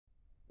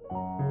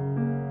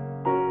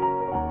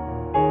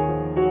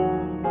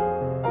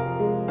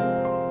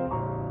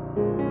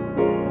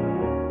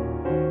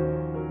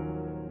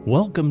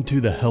Welcome to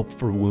the Help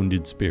for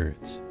Wounded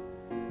Spirits.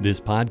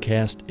 This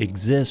podcast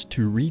exists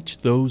to reach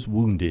those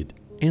wounded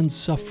and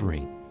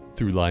suffering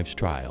through life's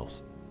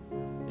trials.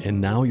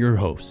 And now your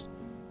hosts,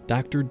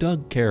 Dr.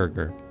 Doug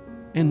Carragher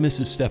and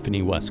Mrs.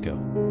 Stephanie Wesco.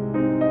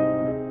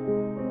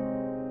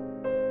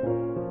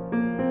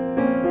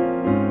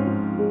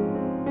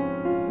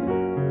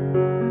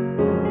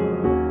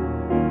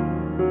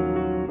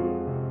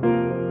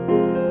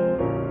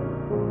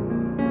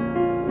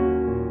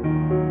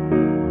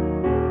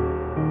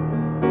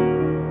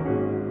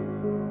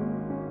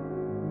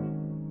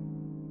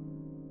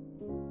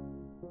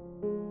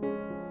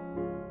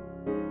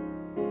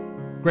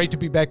 Great to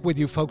be back with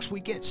you, folks. We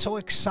get so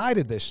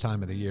excited this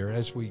time of the year.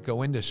 As we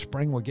go into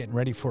spring, we're getting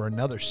ready for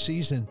another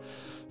season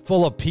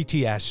full of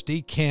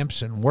PTSD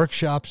camps and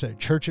workshops at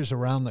churches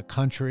around the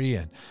country.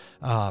 And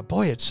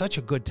boy, it's such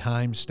a good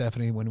time,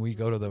 Stephanie, when we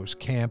go to those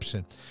camps.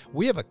 And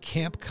we have a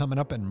camp coming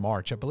up in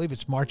March. I believe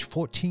it's March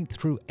 14th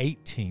through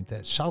 18th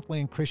at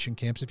Southland Christian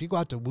Camps. If you go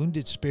out to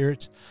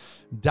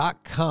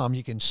woundedspirits.com,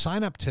 you can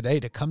sign up today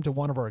to come to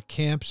one of our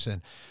camps.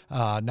 And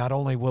not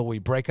only will we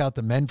break out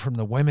the men from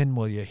the women,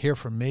 will you hear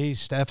from me,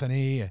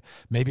 Stephanie,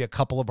 maybe a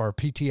couple of our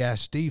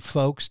PTSD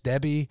folks,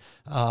 Debbie.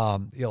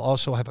 You'll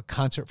also have a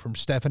concert from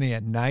Stephanie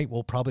at night.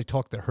 We'll probably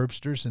talk the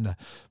Herbsters and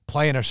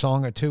playing a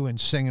song or two and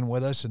singing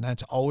with us, and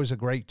that's always a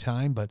great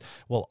time. But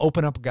we'll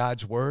open up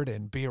God's Word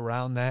and be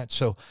around that.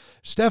 So,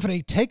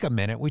 Stephanie, take a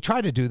minute. We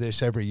try to do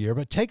this every year,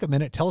 but take a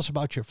minute. Tell us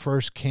about your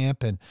first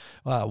camp and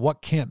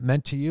what camp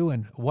meant to you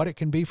and what it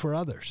can be for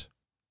others.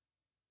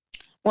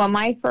 Well,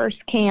 my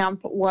first camp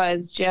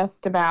was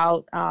just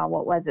about,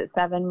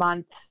 7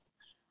 months,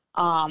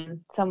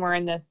 somewhere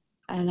in this,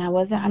 and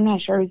I'm not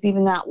sure it was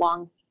even that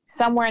long,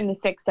 somewhere in the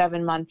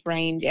 6-7 month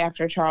range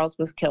after Charles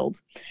was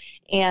killed.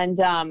 And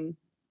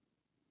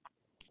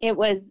it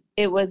was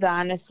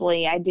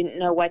honestly, I didn't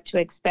know what to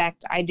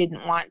expect. I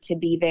didn't want to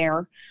be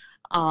there.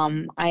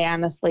 I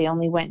honestly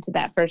only went to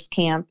that first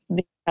camp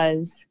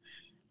because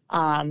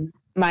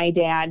my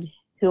dad,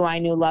 who I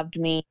knew loved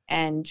me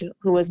and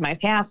who was my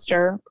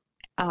pastor,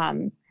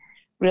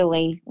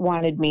 really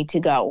wanted me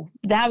to go.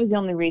 That was the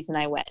only reason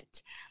I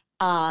went.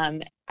 I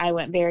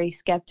went very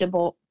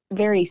skeptical.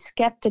 I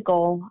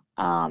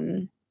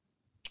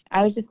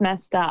was just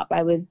messed up.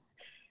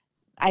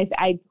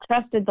 I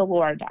trusted the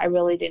Lord. I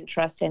really didn't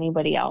trust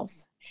anybody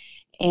else.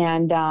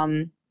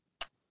 And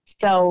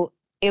so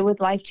it was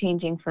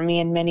life-changing for me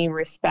in many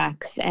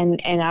respects.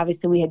 And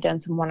obviously we had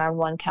done some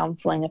one-on-one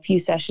counseling a few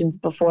sessions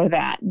before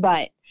that.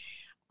 But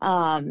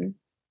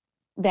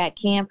that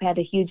camp had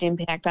a huge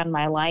impact on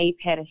my life,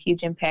 had a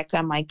huge impact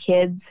on my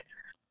kids.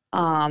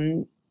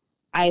 I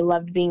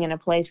loved being in a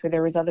place where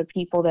there was other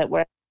people that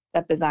were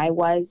up as I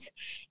was.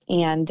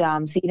 And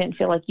so you didn't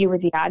feel like you were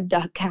the odd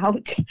duck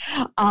out.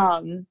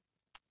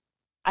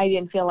 I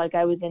didn't feel like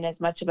I was in as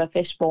much of a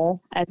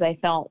fishbowl as I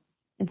felt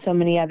in so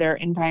many other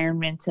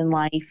environments in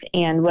life.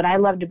 And what I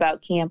loved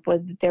about camp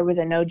was that there was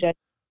a no judgment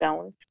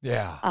zone.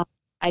 Yeah.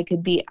 I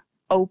could be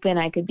open.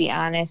 I could be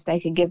honest.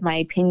 I could give my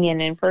opinion.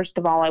 And first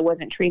of all, I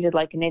wasn't treated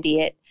like an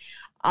idiot.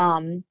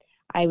 I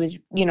was,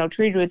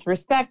 treated with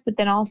respect, but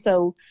then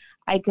also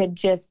I could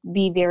just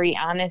be very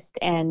honest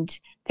and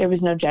there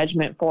was no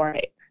judgment for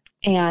it.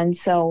 And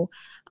so,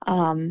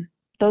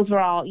 those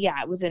were all,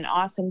 it was an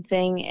awesome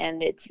thing.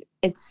 And it's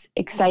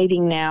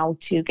exciting now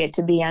to get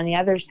to be on the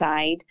other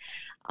side,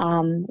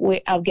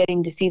 of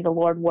getting to see the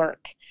Lord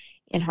work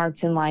in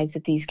hearts and lives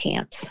at these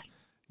camps.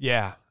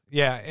 Yeah.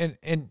 Yeah.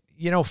 And,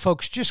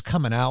 folks, just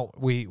coming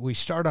out, we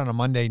start on a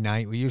Monday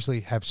night. We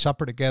usually have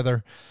supper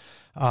together.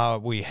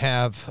 We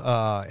have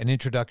an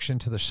introduction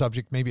to the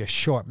subject, maybe a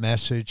short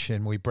message,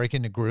 and we break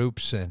into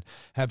groups and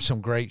have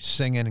some great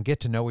singing and get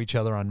to know each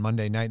other on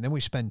Monday night. And then we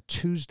spend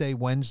Tuesday,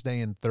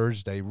 Wednesday, and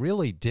Thursday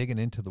really digging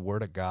into the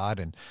Word of God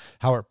and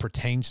how it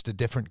pertains to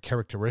different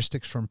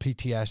characteristics from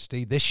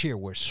PTSD. This year,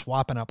 we're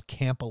swapping up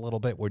camp a little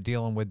bit. We're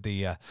dealing with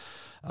the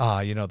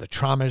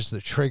traumas,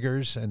 the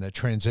triggers, and the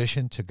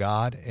transition to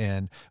God.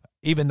 And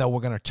even though we're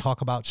going to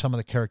talk about some of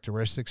the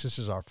characteristics, this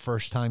is our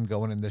first time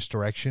going in this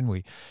direction.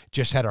 We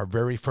just had our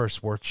very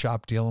first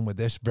workshop dealing with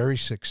this. Very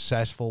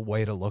successful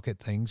way to look at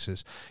things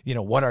is,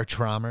 what are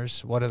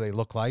traumas? What do they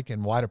look like?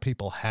 And why do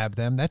people have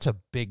them? That's a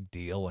big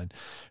deal. And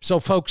so,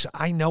 folks,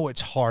 I know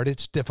it's hard.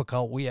 It's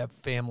difficult. We have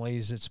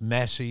families. It's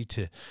messy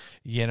to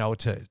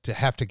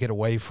have to get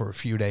away for a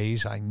few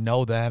days. I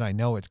know that. I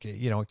know it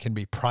can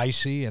be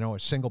pricey. A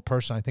single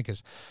person, I think,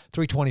 is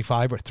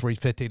 $325 or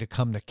 $350 to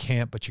come to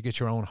camp, but you get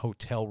your own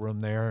hotel room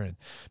there, and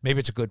maybe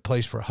it's a good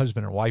place for a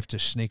husband or wife to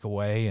sneak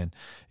away, and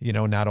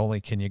not only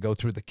can you go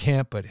through the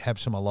camp but have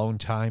some alone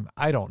time.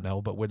 I don't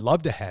know, but we'd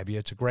love to have you.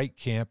 It's a great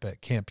camp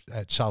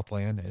at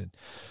Southland, and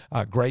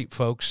great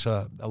folks,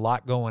 a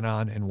lot going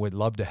on, and we'd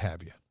love to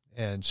have you.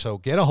 And so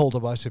get a hold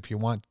of us if you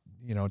want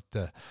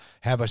to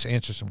have us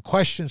answer some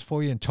questions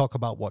for you and talk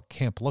about what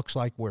camp looks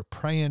like. We're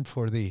praying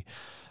for the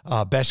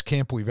best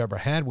camp we've ever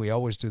had. We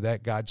always do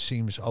that. God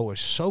seems always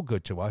so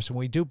good to us. And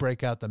we do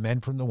break out the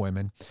men from the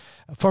women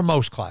for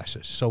most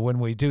classes. So when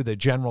we do the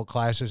general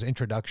classes,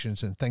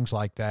 introductions and things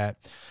like that,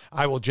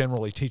 I will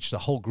generally teach the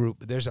whole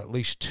group. There's at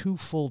least 2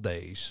 full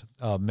days,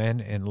 men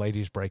and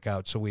ladies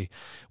breakout. So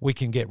we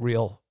can get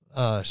real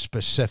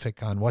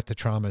specific on what the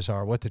traumas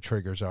are, what the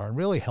triggers are, and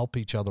really help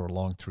each other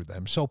along through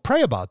them. So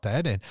pray about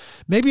that. And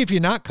maybe if you're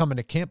not coming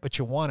to camp, but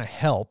you want to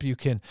help, you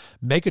can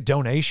make a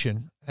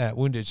donation at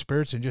Wounded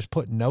Spirits and just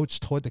put notes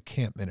toward the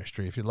camp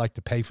ministry if you'd like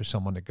to pay for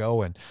someone to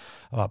go. And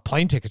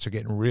plane tickets are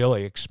getting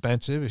really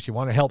expensive. If you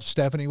want to help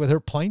Stephanie with her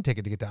plane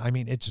ticket to get there, I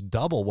mean, it's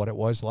double what it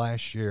was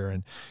last year.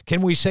 And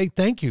can we say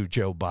thank you,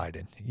 Joe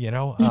Biden?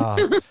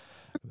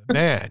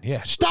 Man,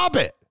 yeah, stop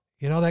it.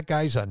 That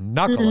guy's a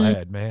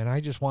knucklehead, man. I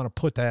just want to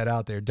put that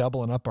out there,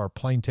 doubling up our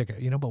plane ticket,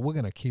 but we're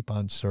going to keep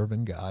on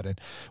serving God. And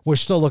we're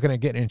still looking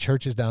at getting in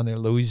churches down there,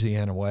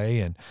 Louisiana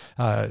way. And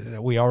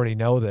we already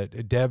know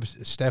that Deb,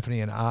 Stephanie,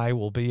 and I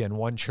will be in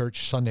one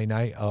church Sunday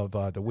night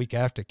of the week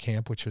after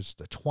camp, which is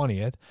the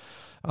 20th.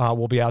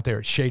 We'll be out there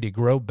at Shady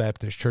Grove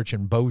Baptist Church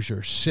in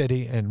Bossier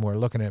City, and we're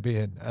looking at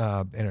being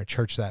in our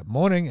church that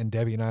morning, and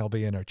Debbie and I will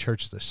be in our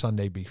church the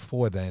Sunday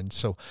before then.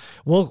 So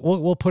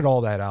we'll put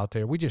all that out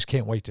there. We just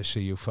can't wait to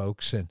see you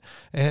folks,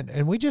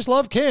 and we just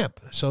love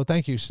camp. So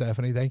thank you,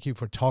 Stephanie. Thank you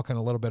for talking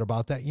a little bit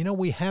about that.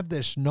 We have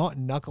this not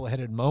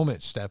knuckleheaded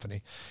moment,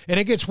 Stephanie,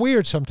 and it gets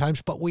weird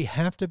sometimes, but we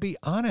have to be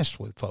honest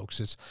with folks.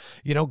 It's,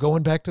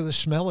 going back to the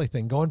smelly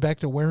thing, going back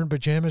to wearing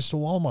pajamas to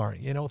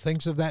Walmart,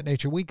 things of that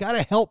nature. We got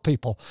to help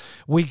people.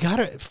 We got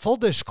to, full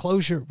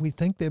disclosure, we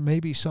think there may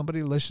be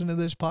somebody listening to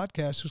this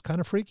podcast who's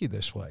kind of freaky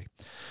this way.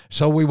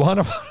 So we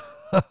want to,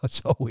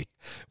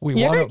 we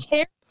want to,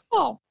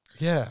 careful.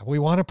 Yeah, we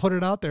want to put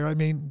it out there. I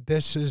mean,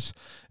 this is,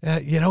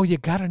 you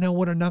got to know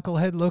what a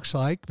knucklehead looks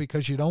like,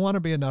 because you don't want to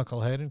be a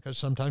knucklehead, and because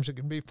sometimes it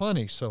can be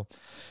funny. So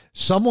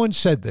someone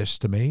said this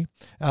to me.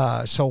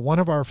 So one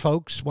of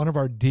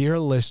our dear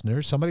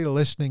listeners, somebody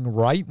listening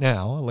right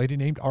now, a lady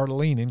named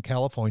Arlene in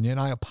California, and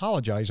I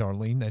apologize,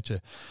 Arlene, that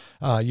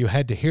you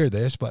had to hear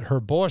this, but her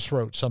boss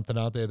wrote something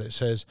out there that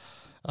says,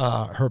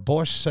 her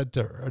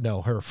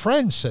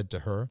friend said to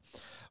her,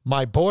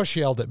 "My boss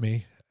yelled at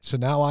me, so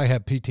now I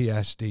have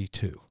PTSD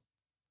too."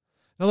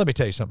 Now, let me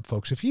tell you something,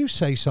 folks. If you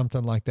say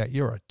something like that,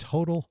 you're a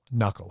total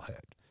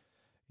knucklehead.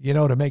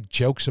 To make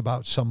jokes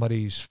about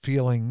somebody's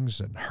feelings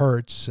and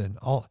hurts and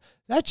all,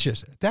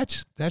 that's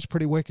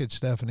pretty wicked,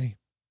 Stephanie.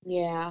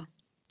 Yeah.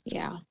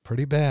 Yeah.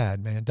 Pretty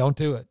bad, man. Don't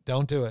do it.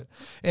 Don't do it.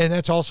 And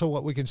that's also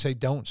what we can say,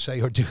 don't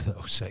say or do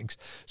those things.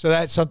 So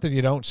that's something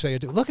you don't say or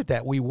do. Look at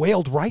that. We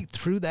wailed right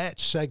through that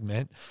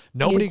segment.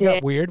 Nobody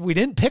got weird. We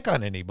didn't pick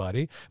on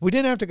anybody. We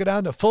didn't have to go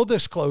down to full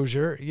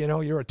disclosure.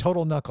 You're a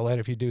total knucklehead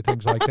if you do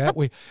things like that.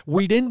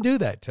 We didn't do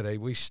that today.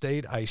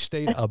 I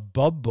stayed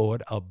above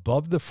board,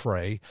 above the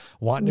fray,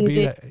 wanting to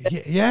be that.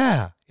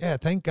 Yeah. Yeah,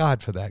 thank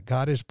God for that.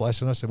 God is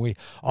blessing us, and we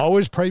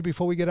always pray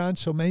before we get on.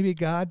 So maybe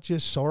God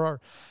just saw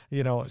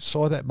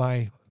that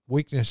my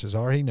weaknesses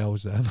are. He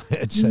knows them,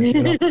 and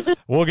said,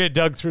 we'll get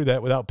dug through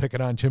that without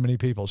picking on too many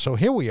people. So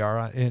here we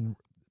are in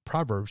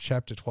Proverbs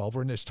chapter 12.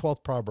 We're in this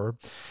 12th proverb.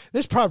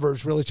 This proverb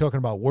is really talking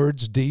about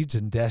words, deeds,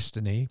 and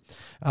destiny.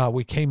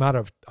 We came out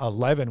of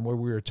 11 where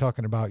we were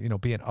talking about,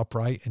 being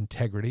upright,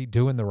 integrity,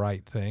 doing the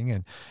right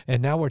thing,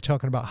 and now we're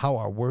talking about how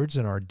our words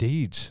and our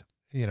deeds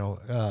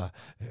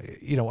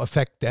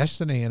affect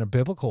destiny in a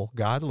biblical,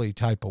 godly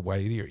type of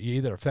way. You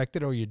either affect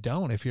it or you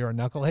don't. If you're a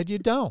knucklehead, you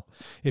don't.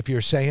 If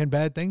you're saying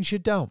bad things, you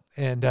don't.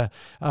 And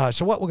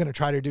so what we're going to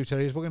try to do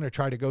today is we're going to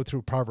try to go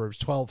through Proverbs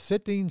 12,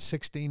 15,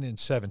 16, and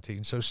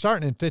 17. So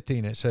starting in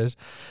 15, it says,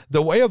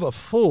 "The way of a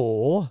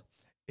fool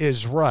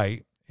is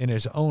right in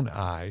his own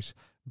eyes,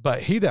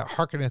 but he that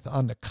hearkeneth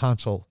unto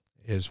counsel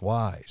is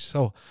wise."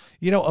 So,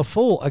 a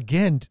fool,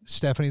 again,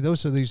 Stephanie,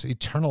 those are these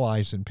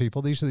eternalizing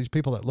people. These are these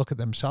people that look at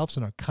themselves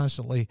and are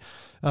constantly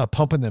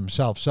pumping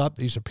themselves up.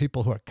 These are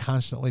people who are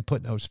constantly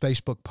putting those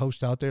Facebook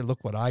posts out there.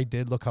 Look what I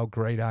did. Look how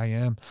great I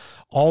am.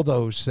 All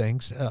those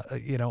things.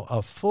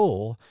 A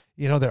fool,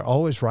 they're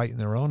always right in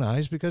their own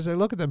eyes because they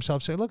look at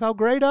themselves and say, look how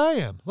great I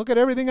am. Look at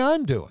everything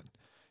I'm doing.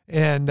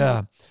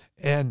 But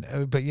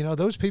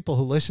those people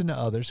who listen to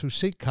others, who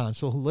seek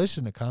counsel, who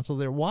listen to counsel,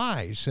 they're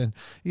wise. And,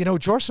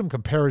 draw some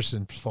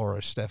comparisons for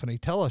us, Stephanie.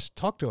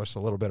 Talk to us a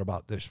little bit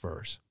about this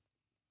verse.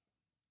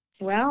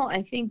 Well,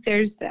 I think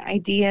there's the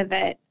idea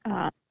that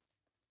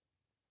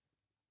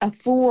a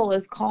fool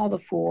is called a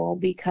fool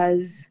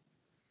because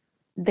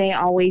they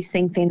always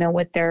think they know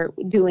what they're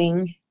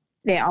doing.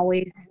 They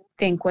always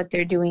think what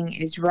they're doing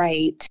is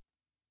right.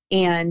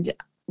 And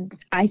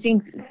I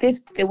think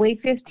the way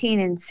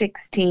 15 and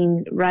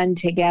 16 run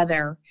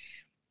together,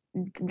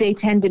 they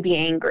tend to be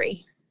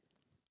angry.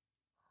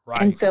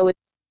 Right. And so it's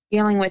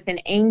dealing with an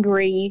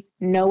angry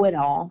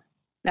know-it-all.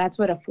 That's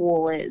what a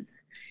fool is.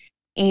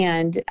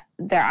 And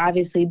they're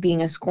obviously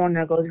being a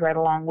scorner goes right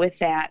along with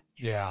that.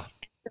 Yeah.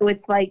 So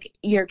it's like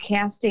you're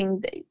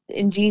casting,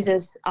 in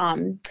Jesus'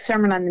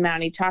 Sermon on the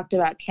Mount, he talked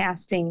about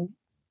casting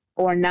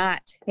or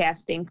not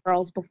casting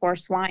pearls before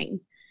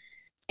swine.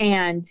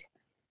 And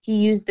he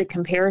used the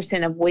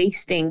comparison of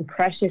wasting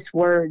precious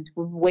words,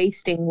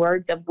 wasting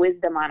words of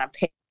wisdom on a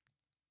pit.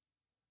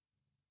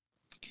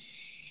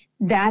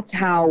 That's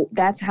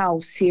how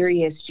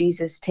serious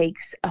Jesus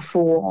takes a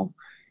fool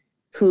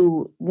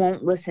who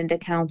won't listen to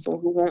counsel,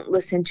 who won't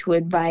listen to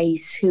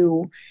advice,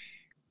 who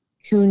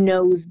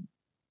knows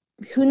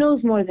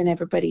more than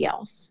everybody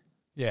else.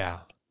 Yeah.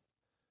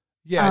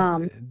 Yeah.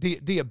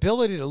 The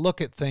ability to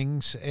look at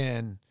things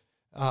and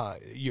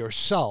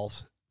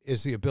yourself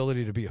is the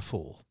ability to be a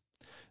fool.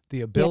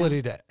 The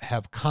ability to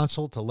have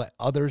counsel, to let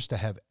others, to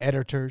have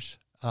editors,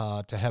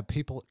 to have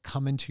people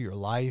come into your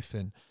life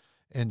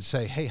and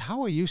say, hey,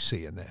 how are you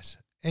seeing this?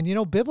 And,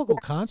 biblical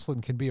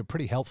counseling can be a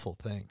pretty helpful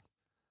thing.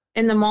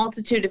 In the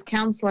multitude of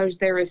counselors,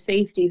 there is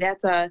safety.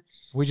 That's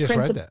we just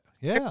read that.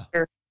 Yeah.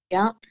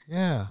 Yeah.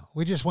 Yeah.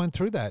 We just went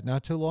through that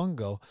not too long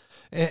ago.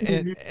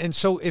 And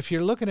so if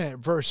you're looking at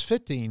verse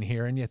 15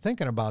 here and you're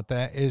thinking about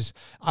that,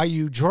 are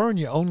you drawing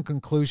your own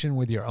conclusion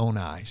with your own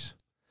eyes?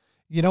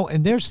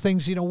 And there's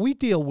things, we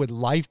deal with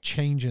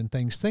life-changing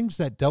things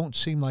that don't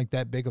seem like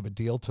that big of a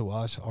deal to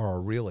us are a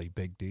really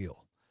big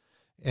deal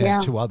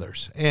to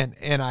others.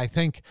 And I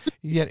think,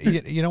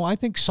 I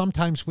think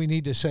sometimes we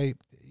need to say,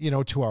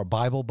 to our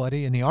Bible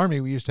buddy. In the Army,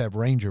 we used to have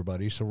Ranger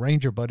buddies. So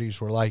Ranger buddies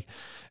were like,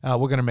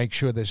 we're going to make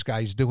sure this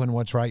guy's doing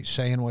what's right,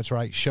 saying what's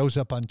right, shows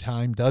up on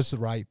time, does the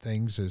right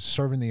things, is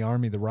serving the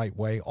Army the right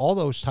way, all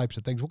those types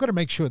of things. We're going to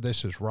make sure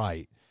this is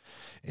right.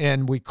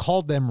 And we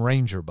called them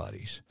Ranger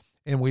buddies.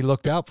 And we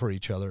looked out for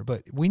each other,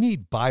 but we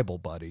need Bible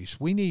buddies.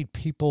 We need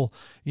people,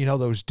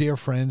 those dear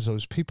friends,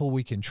 those people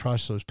we can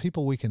trust, those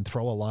people we can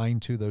throw a line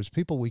to, those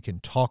people we can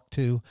talk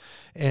to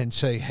and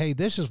say, hey,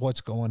 this is what's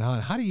going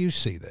on. How do you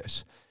see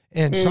this?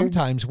 And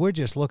sometimes we're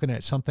just looking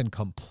at something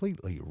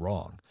completely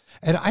wrong.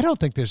 And I don't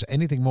think there's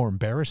anything more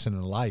embarrassing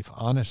in life,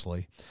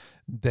 honestly,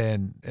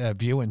 than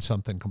viewing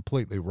something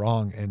completely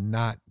wrong and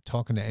not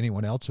talking to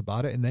anyone else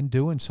about it and then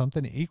doing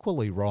something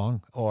equally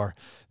wrong or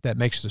that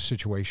makes the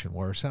situation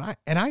worse. And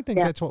I think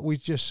that's what we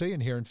just see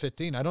in here in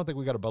 15. I don't think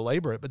we got to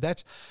belabor it, but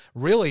that's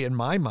really, in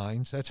my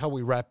mind, that's how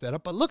we wrap that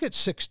up. But look at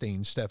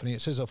 16, Stephanie.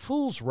 It says, a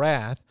fool's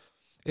wrath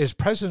is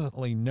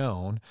presently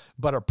known,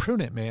 but a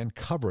prudent man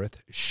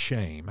covereth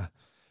shame.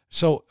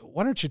 So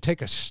why don't you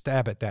take a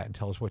stab at that and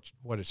tell us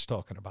what it's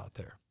talking about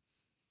there?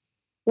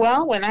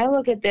 Well, when I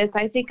look at this,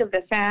 I think of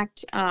the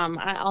fact,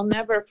 I'll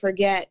never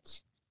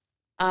forget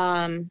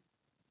when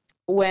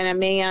a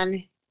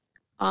man,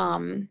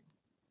 I'll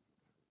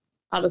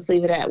just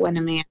leave it at when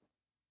a man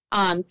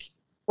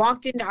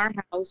walked into our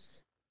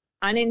house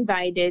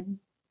uninvited,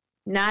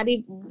 not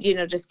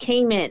even, just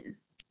came in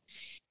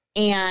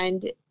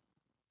and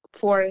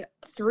for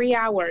 3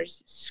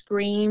 hours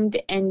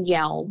screamed and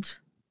yelled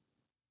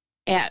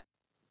at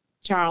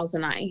Charles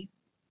and I.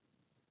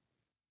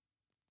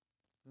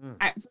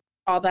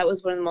 That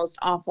was one of the most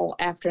awful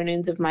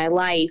afternoons of my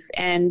life.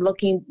 And I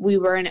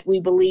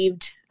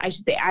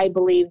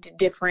believed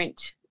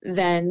different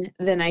than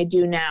I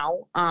do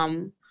now.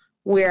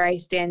 Where I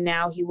stand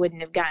now, he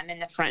wouldn't have gotten in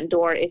the front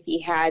door. If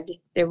he had,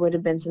 there would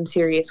have been some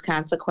serious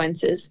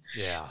consequences.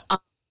 Yeah.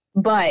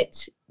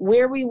 But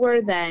where we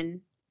were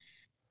then,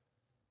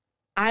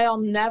 I'll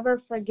never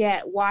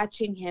forget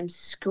watching him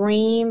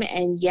scream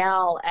and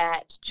yell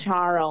at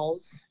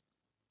Charles.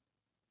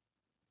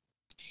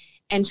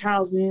 And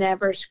Charles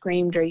never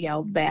screamed or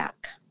yelled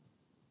back.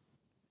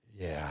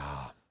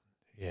 Yeah.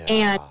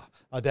 And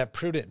that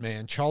prudent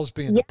man, Charles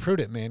being the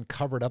prudent man,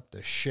 covered up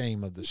the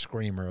shame of the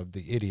screamer, of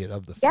the idiot,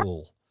 of the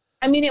fool.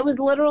 I mean, it was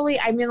literally,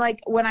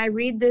 like when I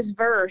read this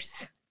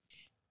verse,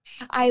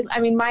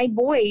 my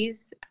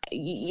boys,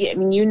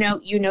 you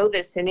know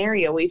this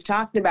scenario. We've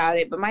talked about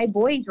it, but my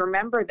boys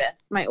remember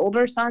this. My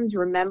older sons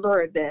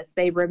remember this.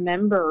 They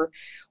remember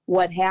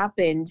what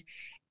happened.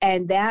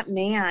 And that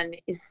man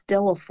is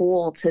still a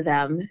fool to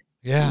them.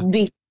 Yeah.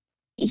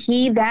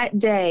 He that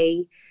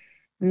day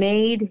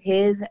made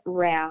his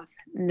wrath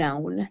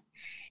known.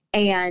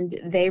 And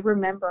they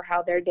remember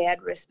how their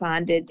dad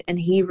responded. And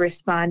he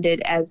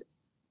responded as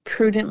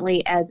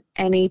prudently as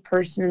any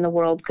person in the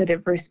world could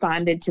have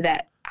responded to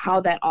that,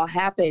 how that all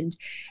happened.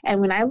 And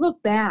when I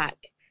look back,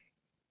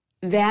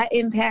 that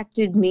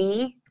impacted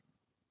me.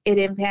 It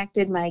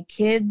impacted my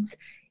kids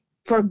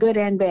for good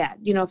and bad.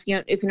 If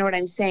you know what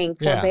I'm saying,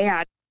 for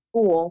bad.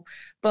 Cool,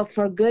 but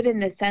for good in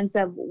the sense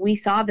of we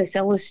saw this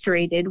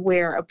illustrated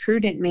where a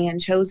prudent man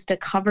chose to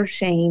cover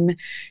shame,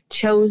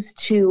 chose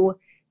to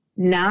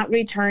not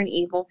return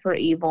evil for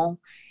evil.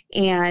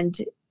 And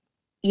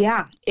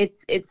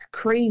it's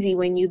crazy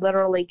when you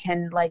literally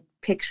can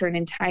picture an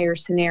entire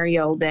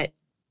scenario that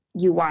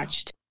you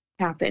watched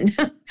happen.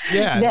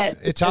 Yeah,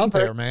 it's out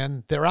there,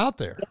 man. They're out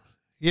there.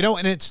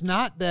 And it's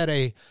not that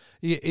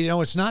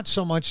it's not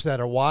so much that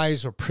are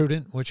wise or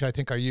prudent, which I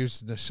think are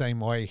used in the same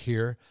way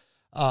here.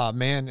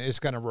 man is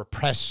going to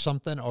repress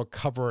something or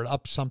cover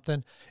up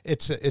something.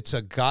 It's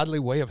a godly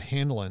way of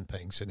handling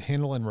things and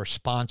handling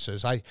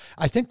responses. I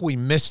think we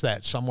miss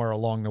that somewhere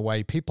along the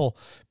way. People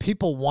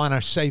want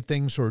to say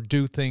things or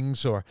do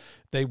things, or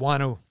they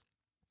want to,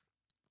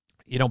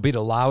 be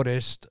the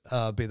loudest,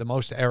 be the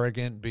most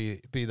arrogant, be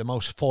the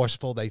most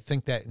forceful. They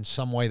think that in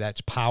some way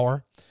that's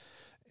power.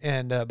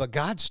 And but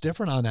God's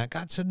different on that.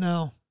 God said,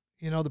 no,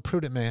 the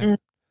prudent man,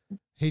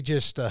 he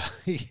just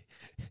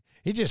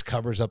he just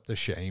covers up the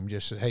shame.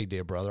 Just says, hey,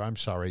 dear brother, I'm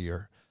sorry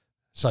you're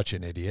such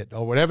an idiot,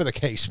 or whatever the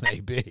case may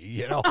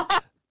be.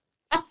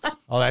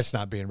 Oh, that's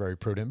not being very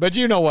prudent, but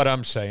you know what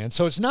I'm saying.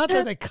 So it's not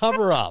that they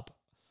cover up.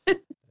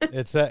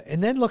 It's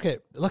and then look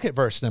at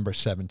verse number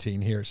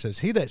 17 here. It says,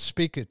 he that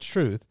speaketh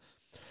truth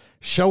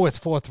showeth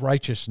forth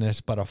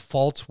righteousness, but a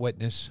false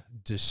witness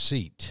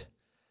deceit.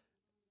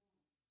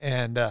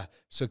 And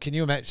so can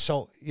you imagine?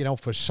 So,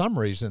 for some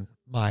reason,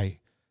 my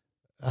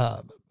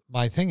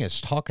thing is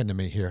talking to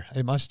me here.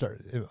 I must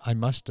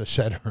have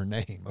said her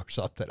name or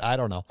something. I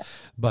don't know.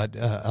 But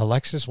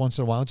Alexis once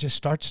in a while just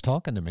starts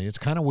talking to me. It's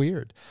kind of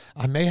weird.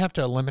 I may have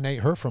to eliminate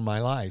her from my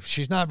life.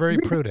 She's not very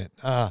prudent.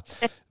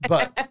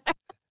 But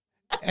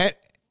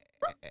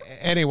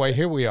anyway,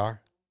 here we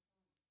are.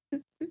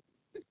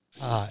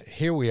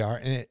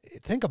 And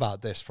think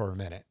about this for a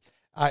minute.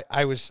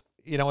 I was,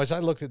 as I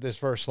looked at this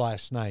verse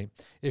last night,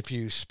 if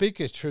you speak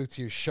his truth,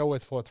 you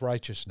showeth forth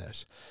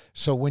righteousness.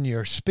 So when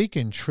you're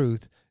speaking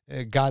truth,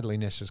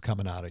 godliness is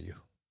coming out of you.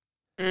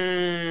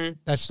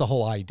 That's the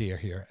whole idea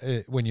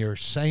here. When you're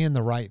saying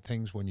the right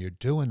things, when you're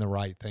doing the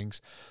right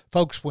things,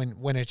 folks,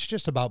 when it's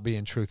just about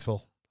being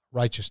truthful,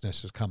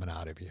 righteousness is coming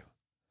out of you.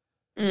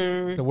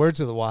 The words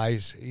of the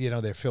wise,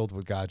 they're filled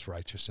with God's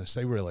righteousness.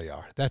 They really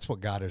are. That's what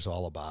God is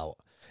all about,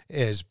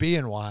 is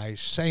being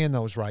wise, saying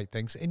those right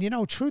things. And,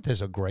 truth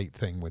is a great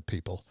thing with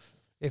people.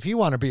 If you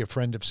want to be a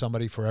friend of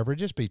somebody forever,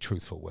 just be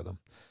truthful with them.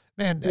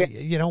 Man,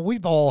 yeah.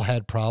 We've all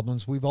had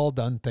problems. We've all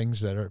done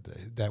things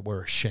that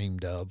we're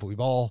ashamed of. We've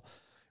all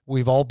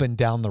been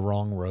down the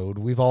wrong road.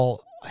 We've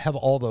all have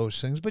all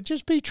those things, but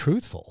just be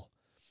truthful.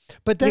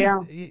 But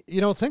then,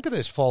 think of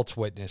this false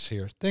witness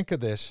here. Think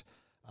of this,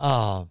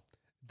 the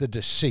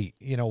deceit,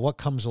 what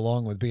comes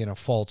along with being a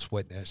false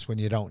witness when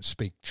you don't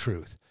speak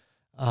truth.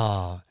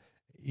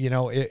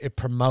 It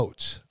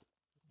promotes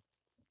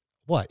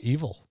what?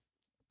 Evil,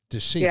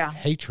 deceit,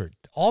 hatred,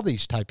 all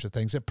these types of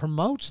things. It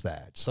promotes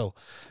that. So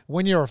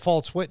when you're a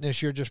false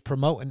witness, you're just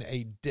promoting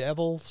a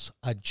devil's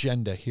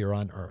agenda here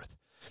on earth.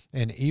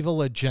 An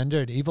evil agenda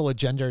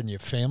in your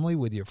family,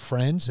 with your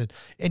friends. And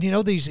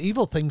these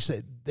evil things,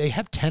 that they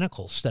have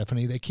tentacles,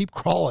 Stephanie. They keep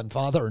crawling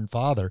farther and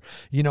farther.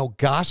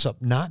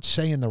 Gossip, not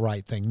saying the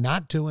right thing,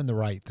 not doing the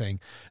right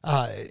thing.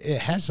 It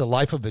has a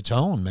life of its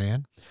own,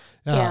 man.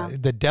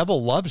 The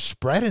devil loves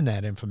spreading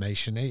that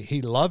information.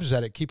 He loves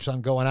that it keeps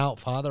on going out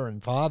farther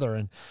and farther.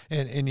 And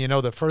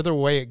the further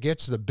away it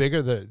gets, the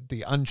bigger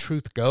the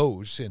untruth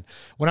goes. And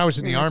when I was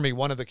in the Army,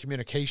 one of the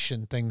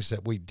communication things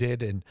that we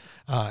did in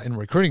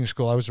recruiting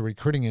school, I was a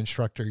recruiting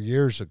instructor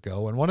years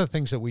ago. And one of the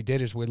things that we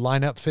did is we'd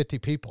line up 50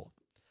 people.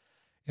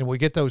 And we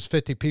get those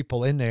 50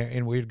 people in there,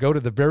 and we'd go to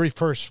the very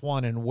first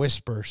one and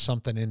whisper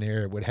something in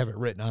there. We'd have it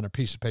written on a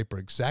piece of paper,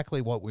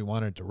 exactly what we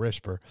wanted to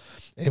whisper.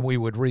 And we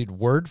would read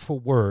word for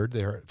word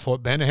there. For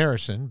Benjamin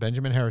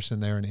Harrison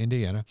there in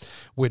Indiana,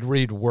 would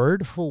read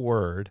word for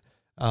word,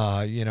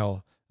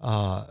 the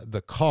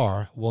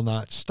car will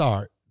not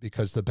start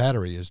because the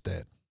battery is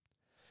dead.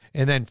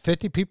 And then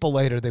 50 people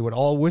later, they would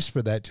all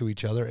whisper that to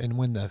each other. And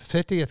when the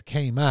 50th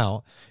came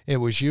out, it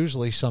was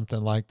usually something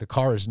like, the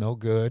car is no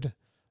good.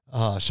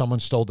 Someone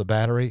stole the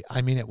battery.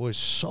 I mean, it was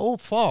so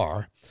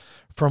far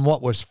from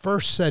what was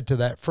first said to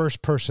that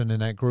first person in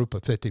that group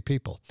of 50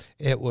 people.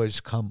 It was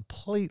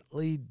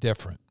completely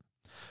different.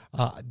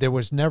 There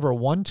was never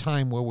one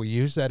time where we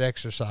used that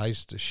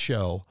exercise to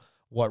show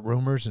what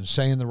rumors and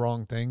saying the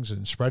wrong things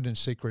and spreading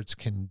secrets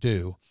can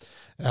do.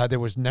 There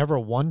was never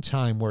one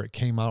time where it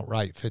came out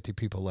right 50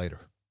 people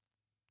later.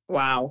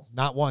 Wow.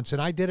 Not once.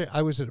 And I did it.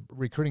 I was a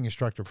recruiting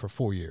instructor for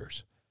 4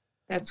 years.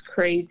 That's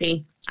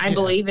crazy. I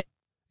believe it.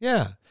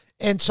 Yeah.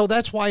 And so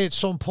that's why it's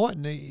so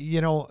important.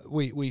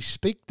 We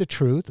speak the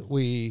truth.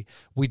 We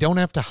don't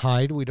have to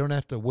hide. We don't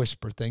have to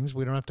whisper things.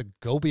 We don't have to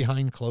go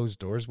behind closed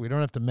doors. We don't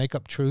have to make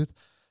up truth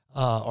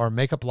or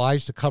make up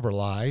lies to cover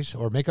lies,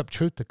 or make up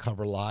truth to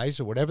cover lies,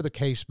 or whatever the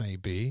case may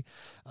be.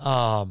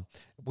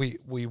 We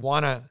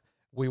want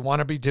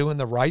to be doing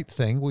the right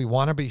thing. We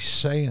want to be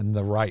saying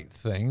the right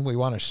thing. We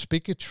want to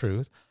speak the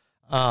truth.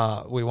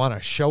 We want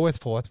to show it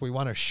forth. We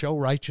want to show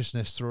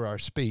righteousness through our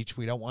speech.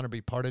 We don't want to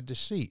be part of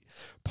deceit,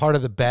 part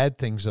of the bad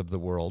things of the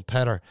world.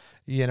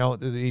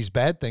 These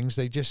bad things,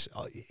 they just,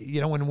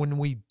 when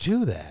we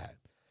do that,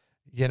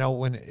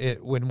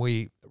 when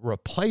we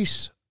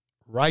replace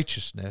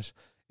righteousness,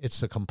 it's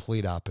the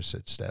complete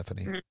opposite,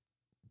 Stephanie. Mm-hmm.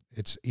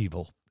 It's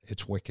evil.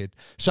 It's wicked.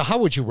 So how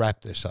would you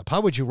wrap this up? How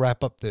would you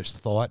wrap up this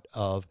thought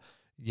of,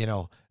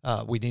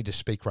 we need to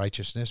speak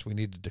righteousness. We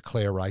need to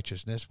declare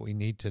righteousness. We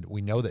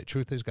know that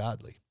truth is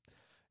godly,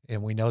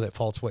 and we know that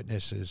false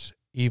witness is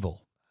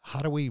evil.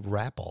 how do we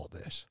wrap all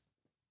this?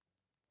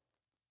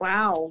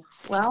 Wow.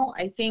 Well,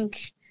 I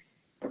think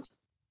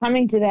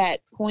coming to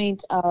that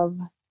point of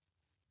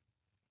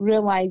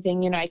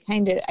realizing, I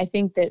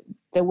think that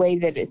the way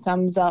that it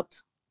sums up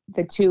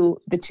the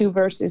two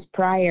verses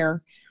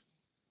prior,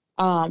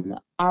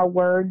 our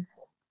words,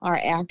 our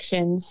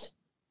actions,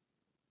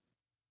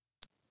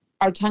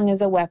 our tongue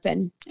is a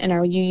weapon, and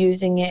are you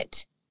using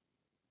it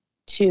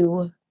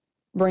to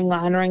bring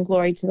honor and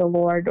glory to the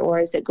Lord, or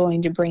is it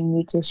going to bring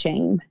you to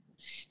shame?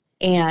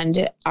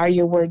 And are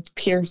your words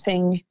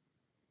piercing?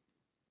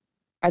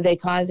 Are they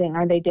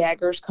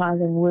daggers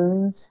causing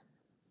wounds?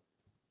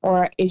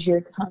 Or is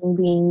your tongue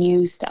being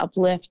used to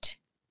uplift,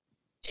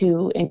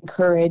 to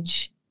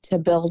encourage, to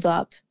build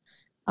up?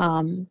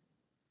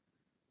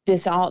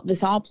 This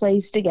all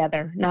plays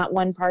together. Not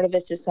one part of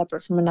us is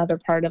separate from another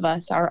part of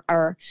us.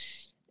 Our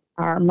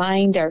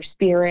mind, our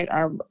spirit,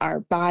 our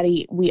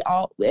body,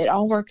 it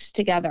all works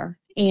together.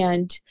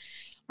 And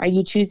are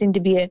you choosing to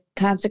be a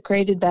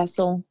consecrated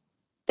vessel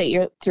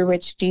through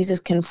which Jesus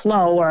can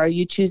flow, or are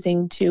you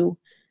choosing to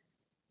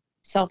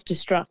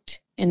self-destruct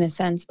in a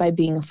sense by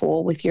being a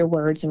fool with your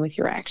words and with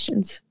your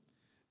actions?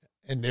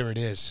 And there it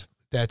is.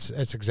 That's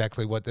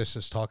exactly what this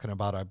is talking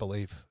about, I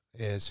believe,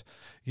 is,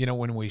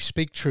 when we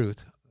speak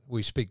truth,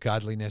 we speak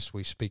godliness,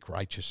 we speak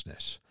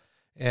righteousness.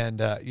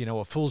 And,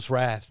 a fool's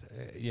wrath,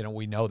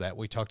 we know that.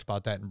 We talked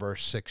about that in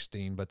verse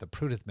 16, but the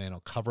prudent man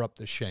will cover up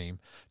the shame,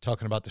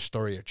 talking about the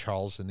story of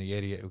Charles and the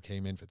idiot who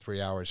came in for 3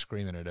 hours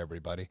screaming at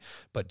everybody,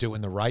 but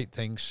doing the right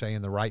things,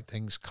 saying the right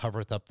things,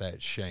 covereth up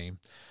that shame.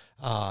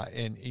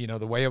 And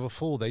the way of a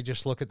fool, they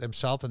just look at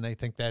themselves and they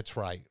think that's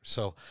right.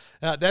 So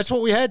that's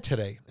what we had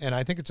today. And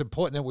I think it's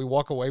important that we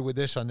walk away with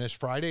this on this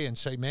Friday and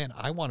say, man,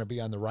 I want to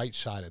be on the right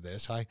side of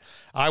this.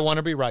 I want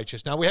to be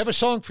righteous. Now, we have a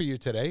song for you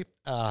today.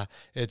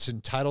 It's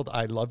entitled,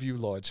 I Love You,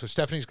 Lord. So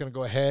Stephanie's going to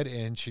go ahead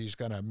and she's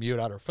going to mute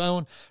out her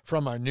phone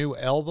from our new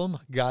album,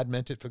 God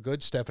Meant It for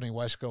Good, Stephanie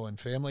Wesco and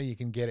Family. You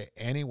can get it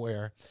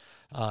anywhere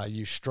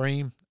you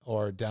stream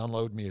or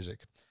download music.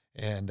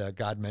 And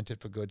God Meant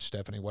It for Good,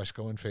 Stephanie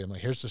Wesco and Family.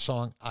 Here's the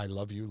song, I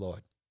Love You,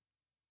 Lord.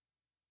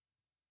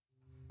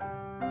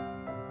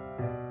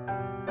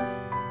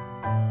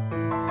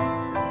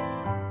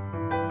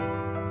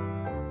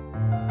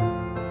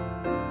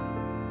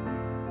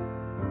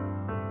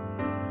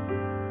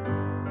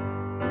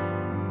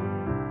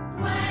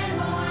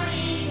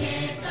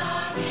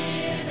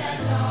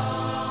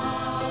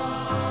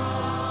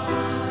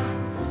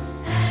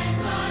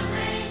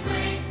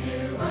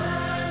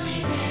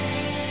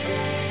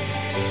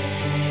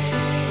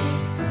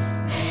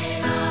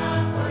 May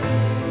love for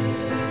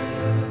you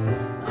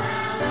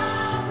well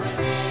up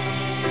within.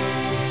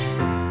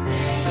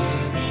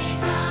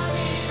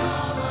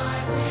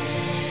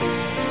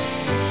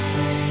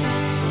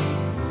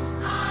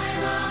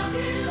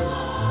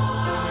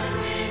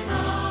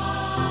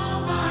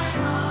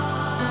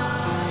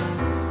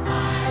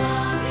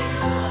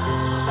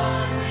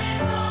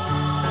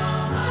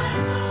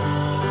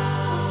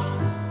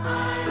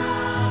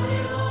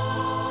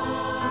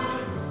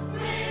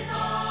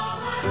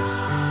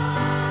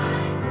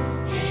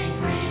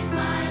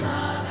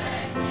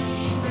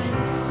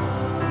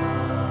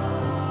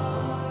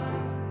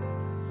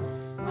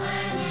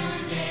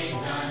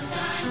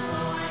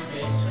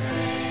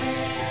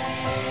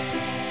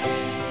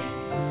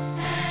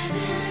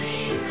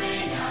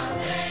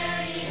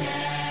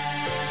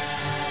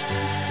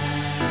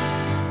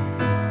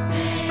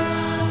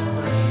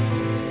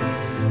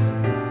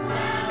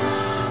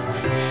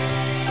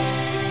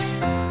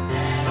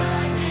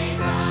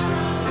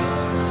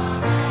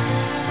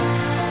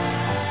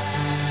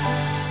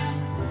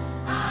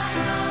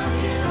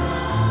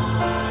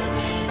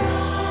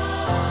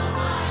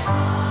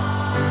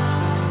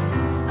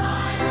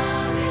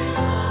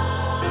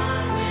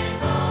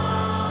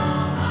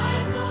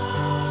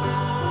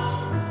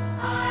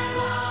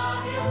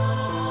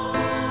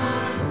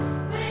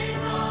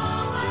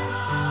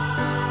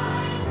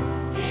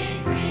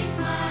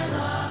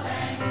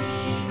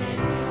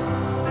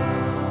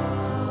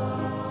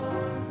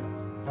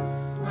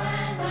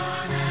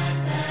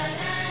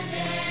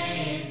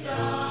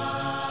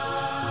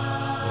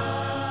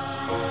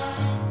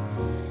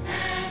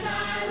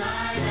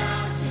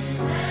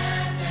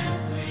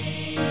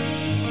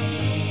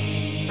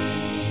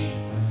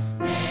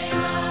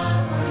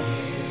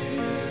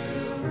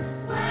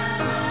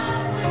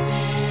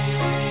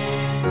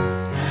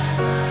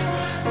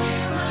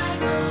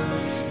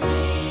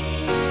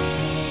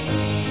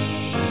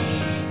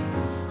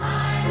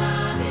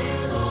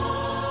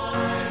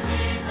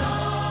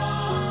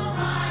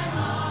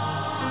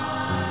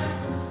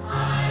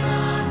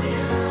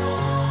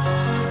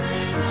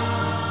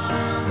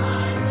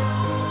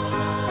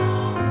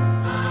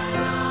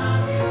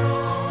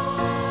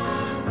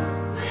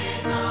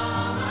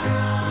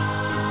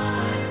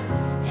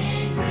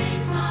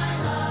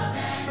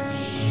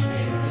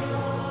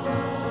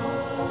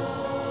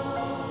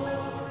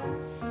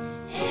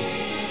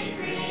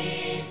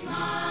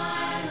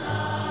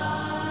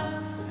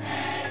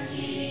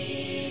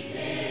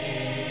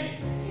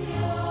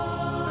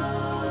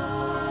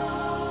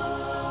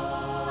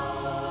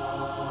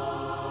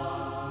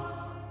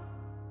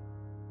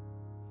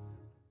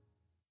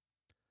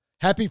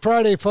 Happy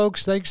Friday,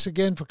 folks. Thanks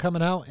again for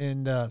coming out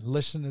and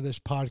listening to this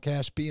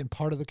podcast, being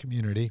part of the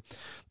community.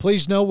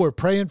 Please know we're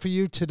praying for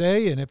you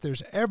today, and if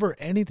there's ever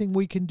anything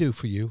we can do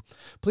for you,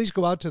 please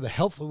go out to the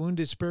Help for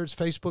Wounded Spirits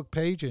Facebook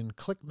page and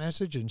click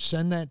message and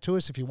send that to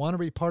us. If you want to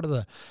be part of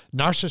the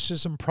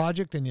Narcissism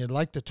Project and you'd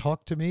like to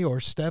talk to me or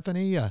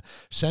Stephanie,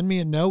 send me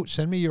a note,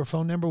 send me your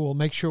phone number. We'll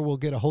make sure we'll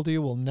get a hold of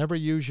you. We'll never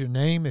use your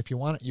name. If you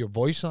want your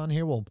voice on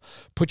here, we'll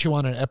put you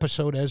on an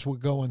episode as we're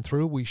going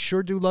through. We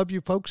sure do love you,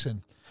 folks,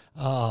 and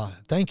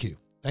thank you.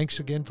 Thanks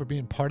again for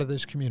being part of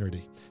this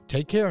community.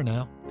 Take care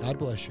now. God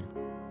bless you.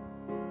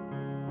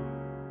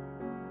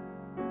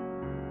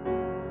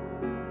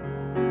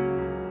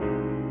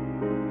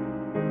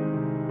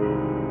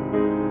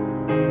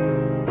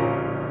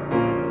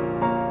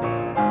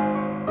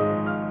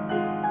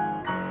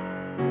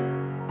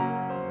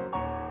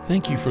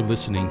 Thank you for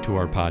listening to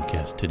our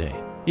podcast today.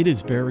 It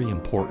is very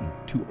important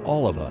to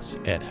all of us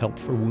at Help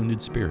for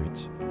Wounded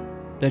Spirits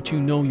that you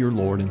know your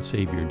Lord and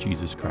Savior,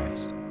 Jesus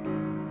Christ.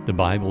 The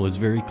Bible is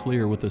very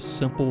clear with a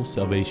simple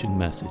salvation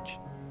message.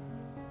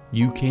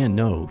 You can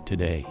know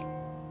today.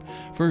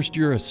 First,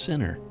 you're a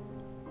sinner,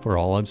 for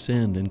all have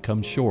sinned and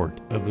come short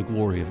of the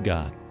glory of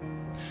God.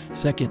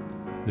 Second,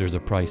 there's a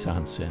price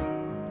on sin,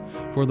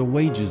 for the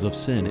wages of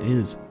sin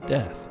is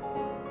death.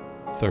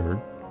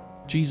 Third,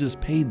 Jesus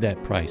paid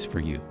that price for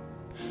you.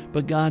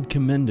 But God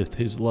commendeth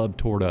his love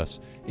toward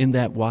us, in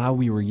that while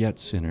we were yet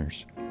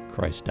sinners,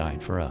 Christ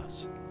died for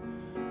us.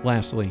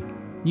 Lastly,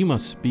 you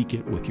must speak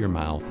it with your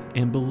mouth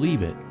and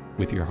believe it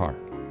with your heart,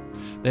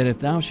 that if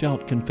thou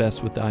shalt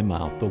confess with thy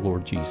mouth the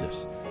Lord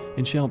Jesus,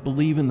 and shalt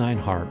believe in thine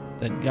heart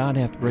that God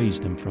hath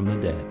raised him from the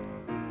dead,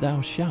 thou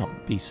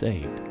shalt be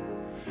saved.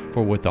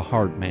 For with the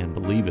heart man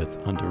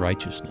believeth unto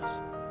righteousness,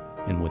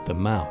 and with the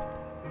mouth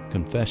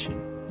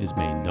confession is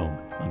made known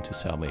unto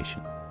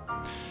salvation.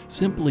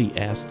 Simply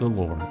ask the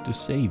Lord to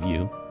save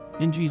you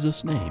in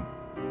Jesus' name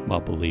while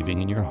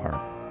believing in your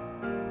heart,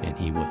 and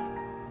he will.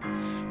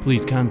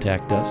 Please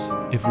contact us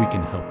if we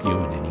can help you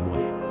in any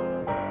way.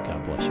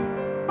 God bless you.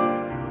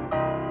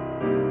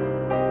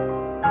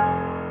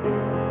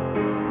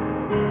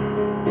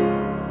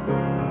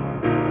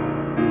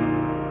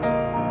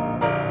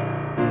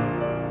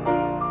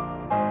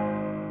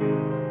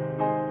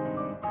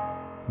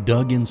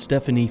 Doug and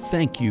Stephanie,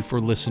 thank you for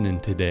listening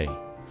today.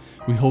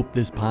 We hope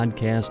this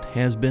podcast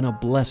has been a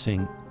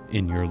blessing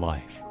in your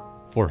life.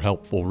 For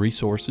helpful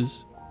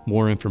resources,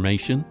 more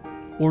information,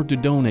 or to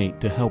donate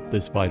to help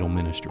this vital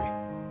ministry,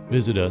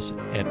 visit us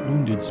at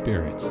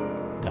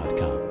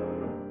woundedspirits.com.